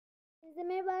Herkese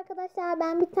merhaba arkadaşlar.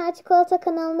 Ben Bitter Çikolata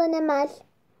kanalından Emel.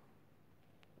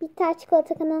 Bitter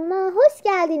Çikolata kanalına hoş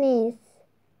geldiniz.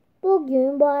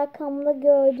 Bugün bu arkamda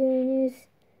gördüğünüz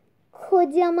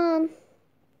kocaman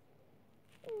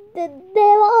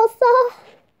devasa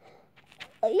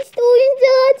işte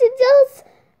oyuncağı açacağız.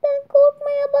 Ben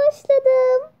korkmaya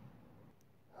başladım.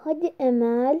 Hadi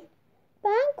Emel.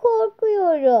 Ben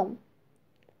korkuyorum.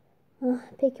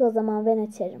 Peki o zaman ben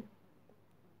açarım.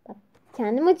 Bak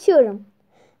kendim açıyorum.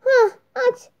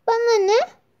 Aç. Bana ne?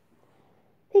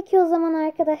 Peki o zaman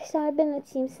arkadaşlar ben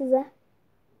açayım size.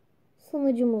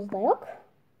 Sunucumuz da yok.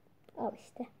 Al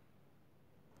işte.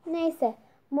 Neyse.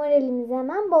 Moralimizi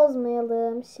hemen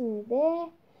bozmayalım. Şimdi de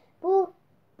bu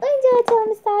oyuncağı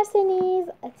açalım isterseniz.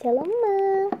 Açalım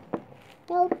mı?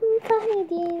 Ne olduğunu tahmin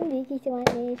edin. Büyük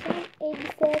ihtimalle şu an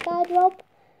elbise, gardırop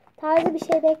tarzı bir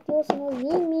şey bekliyorsunuz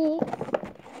değil mi?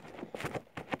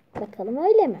 Bakalım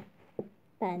öyle mi?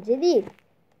 Bence değil.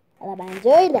 Ya da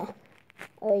bence öyle.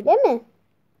 Öyle mi?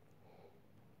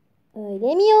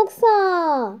 Öyle mi yoksa?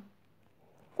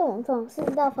 Tamam.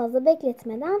 Sizi daha fazla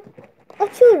bekletmeden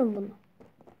açıyorum bunu.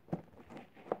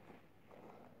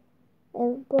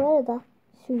 Bu arada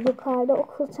şu yukarıda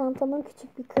okul çantamın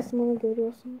küçük bir kısmını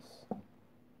görüyorsunuz.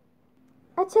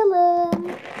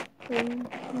 Açalım. Hadi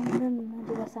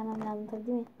göstermem lazım tabii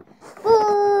değil mi?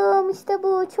 Bum! İşte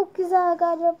bu. Çok güzel.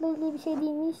 Gardıropla ilgili bir şey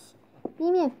değilmiş.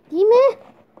 Değil mi? Değil mi?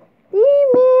 Değil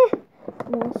mi?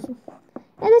 Olsun.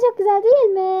 Ya da çok güzel değil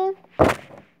mi?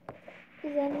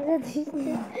 Üzerimize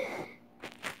düştü.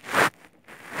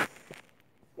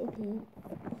 Evet.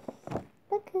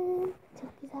 Bakın.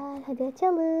 Çok güzel. Hadi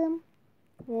açalım.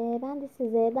 Ve ben de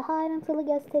size daha ayrıntılı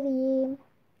göstereyim.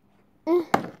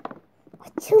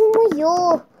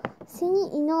 Açılmıyor. Seni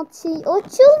inatçı.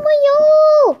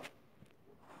 Açılmıyor.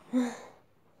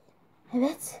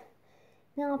 Evet.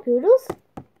 Ne yapıyoruz?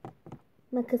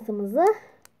 Makasımızı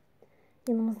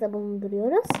yanımızda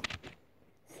bulunduruyoruz.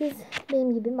 Siz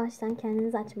benim gibi baştan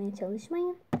kendiniz açmaya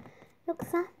çalışmayın.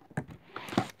 Yoksa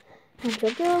hem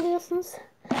çok yoruluyorsunuz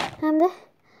hem de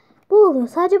bu oluyor.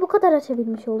 Sadece bu kadar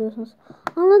açabilmiş oluyorsunuz.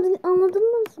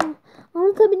 Anladınız mı?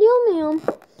 Anlatabiliyor muyum?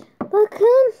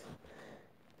 Bakın.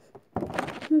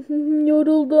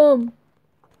 Yoruldum.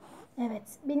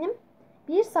 Evet. Benim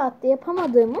bir saatte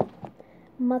yapamadığımı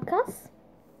makas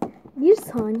 1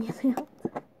 saniyede yaptı.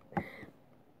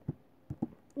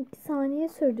 2 saniye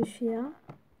sürdü şu ya.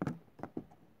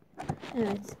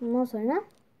 Evet. Bundan sonra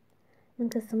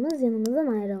makasımız yanımızdan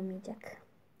ayrılmayacak.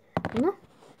 Bunu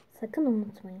sakın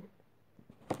unutmayın.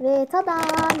 Ve tada!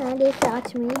 Neredeyse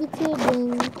açmayı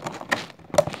bitirdim.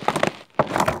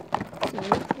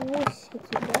 Şimdi bu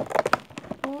şekilde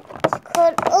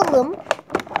çıkaralım.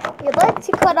 Ya da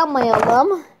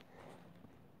çıkaramayalım.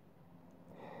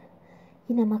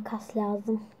 Yine makas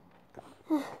lazım.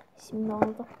 Şimdi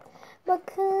oldu.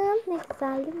 Bakın ne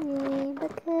güzel değil mi?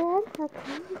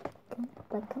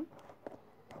 Bakın.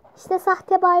 İşte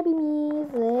sahte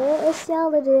Barbie'miz ve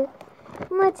eşyaları.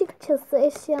 Bunu açıkçası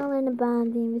eşyalarını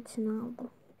beğendiğim için aldım.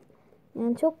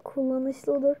 Yani çok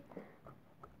kullanışlı olur.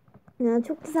 Yani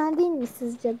çok güzel değil mi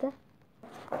sizce de?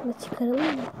 Bunu çıkaralım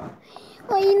mı?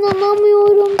 Ay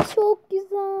inanamıyorum. Çok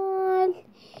güzel.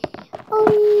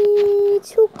 Ay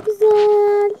çok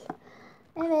güzel.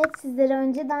 Evet sizlere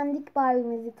önce dandik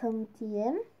Barbie'mizi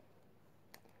tanıtayım.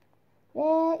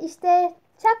 Ve işte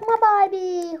çakma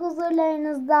Barbie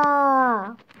huzurlarınızda.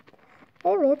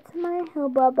 Evet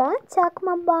merhaba ben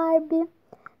çakma Barbie.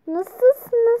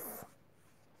 Nasılsınız?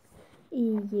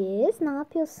 İyiyiz. Ne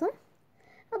yapıyorsun?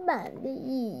 Ben de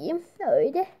iyiyim.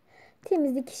 Öyle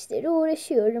temizlik işleri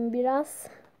uğraşıyorum biraz.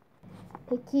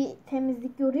 Peki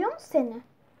temizlik yoruyor mu seni?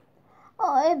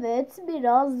 Evet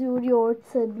biraz yoruyor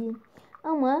tabii.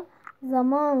 Ama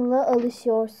zamanla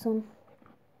alışıyorsun.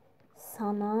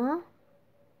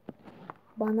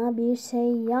 Bana bir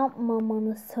şey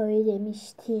yapmamanı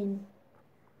söylemiştin.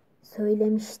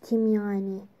 Söylemiştim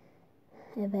yani.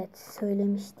 Evet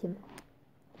söylemiştim.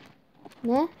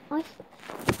 Ne? Ay.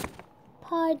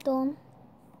 Pardon.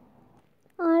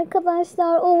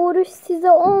 Arkadaşlar o vuruş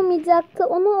size olmayacaktı.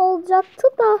 Ona olacaktı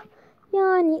da.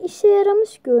 Yani işe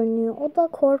yaramış görünüyor. O da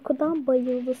korkudan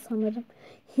bayıldı sanırım.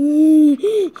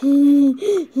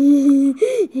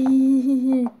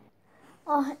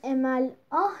 Ah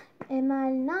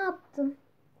Emel ne yaptın?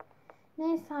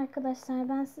 Neyse arkadaşlar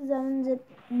ben size önce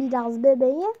biraz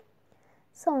bebeği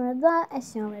sonra da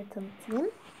eşyaları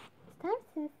tanıtayım.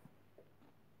 İsterseniz.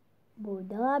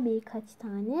 Burada birkaç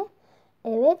tane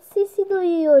evet sesi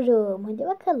duyuyorum. Hadi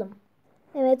bakalım.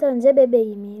 Evet önce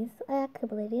bebeğimiz.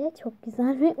 Ayakkabıları çok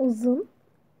güzel ve uzun.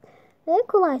 Ve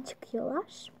kolay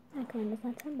çıkıyorlar. Ayakkabıları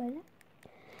zaten böyle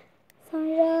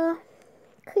Sonra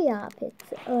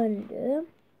kıyafeti önlüğü.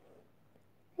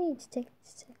 Ve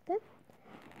çiçekli.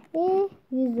 Ve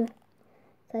yüzü.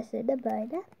 Saçları da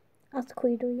böyle. At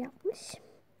kuyruğu yapmış.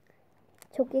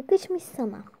 Çok yakışmış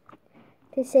sana.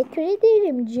 Teşekkür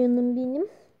ederim canım benim.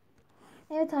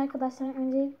 Evet arkadaşlar,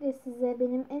 öncelikle size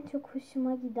benim en çok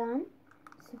hoşuma giden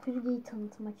süpürgeyi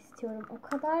tanıtmak istiyorum. O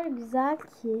kadar güzel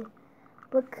ki.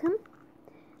 Bakın.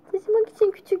 Taşımak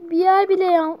için küçük bir yer bile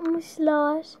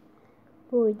yapmışlar.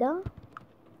 Burada.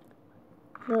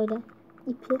 Böyle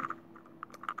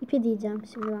ipi diyeceğim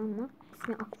şimdi ben ama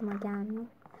ismi aklıma gelmiyor.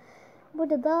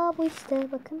 Burada da bu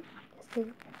işte, bakın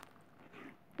göstereyim.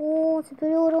 Oo,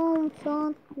 süpürüyorum şu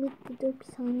an. Bitti, dur bir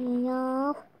saniye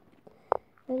ya.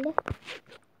 Böyle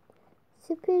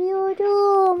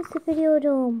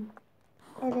süpürüyorum.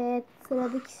 Evet,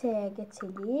 sıradaki şeye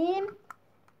geçelim.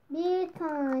 Bir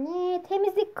tane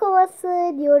temizlik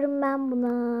kovası diyorum ben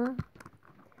buna.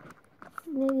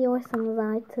 Siz ne diyorsanız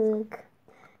artık.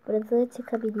 Burada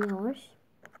çıkabiliyor.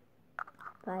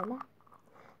 Böyle.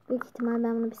 Büyük ihtimal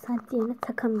ben bunu bir saat yerine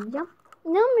takamayacağım.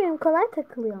 İnanmıyorum, kolay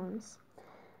takılıyormuş.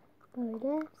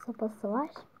 Böyle sopası var.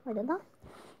 Orada da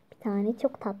bir tane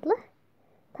çok tatlı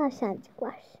tavşancık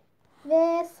var.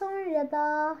 Ve sonra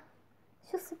da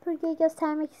şu süpürgeyi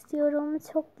göstermek istiyorum.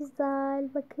 Çok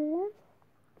güzel. Bakın.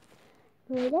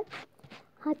 Böyle.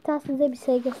 Hatta size bir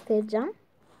şey göstereceğim.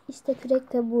 İşte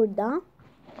kürek de burada.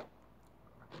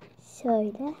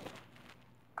 Şöyle.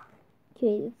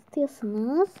 Küreği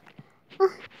tutuyorsunuz.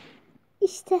 Ah,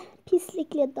 işte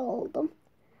pislikle doldum.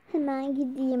 Hemen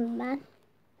gideyim ben.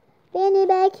 Beni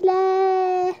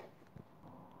bekle.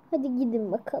 Hadi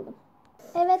gidin bakalım.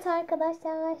 Evet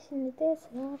arkadaşlar, şimdi de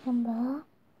sıra bunda.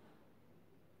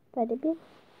 Böyle bir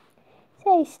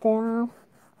şey işte ya.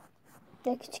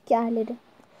 Ya küçük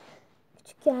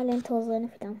yerlerin tozlarını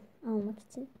falan almak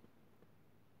için.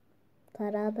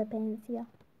 Tarağa da benziyor.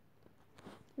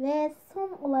 Ve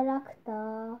son olarak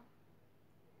da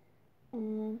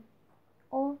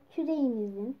o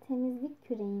temizlik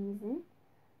küreğimizin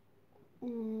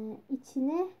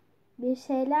içine bir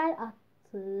şeyler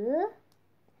attığı,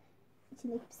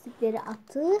 içindeki pislikleri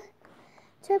attığı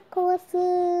çöp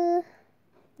kovası.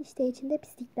 İşte içinde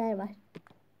pislikler var.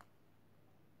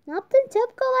 Ne yaptın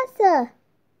çöp kovası?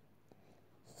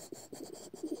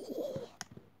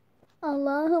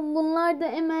 Allah'ım, bunlar da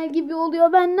Emel gibi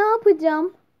oluyor. Ben ne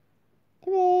yapacağım?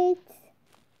 Evet.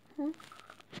 Ha?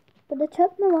 Burada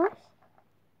çöp mü var?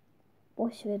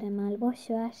 Boş ver Emel, boş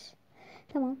ver.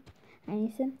 Tamam. Her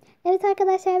neyse. Evet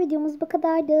arkadaşlar, videomuz bu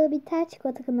kadardı. Biter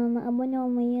Çikolata kanalına abone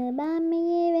olmayı,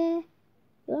 beğenmeyi ve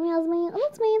yorum yazmayı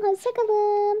unutmayın.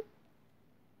 Hoşçakalın.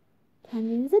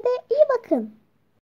 Kendinize de iyi bakın.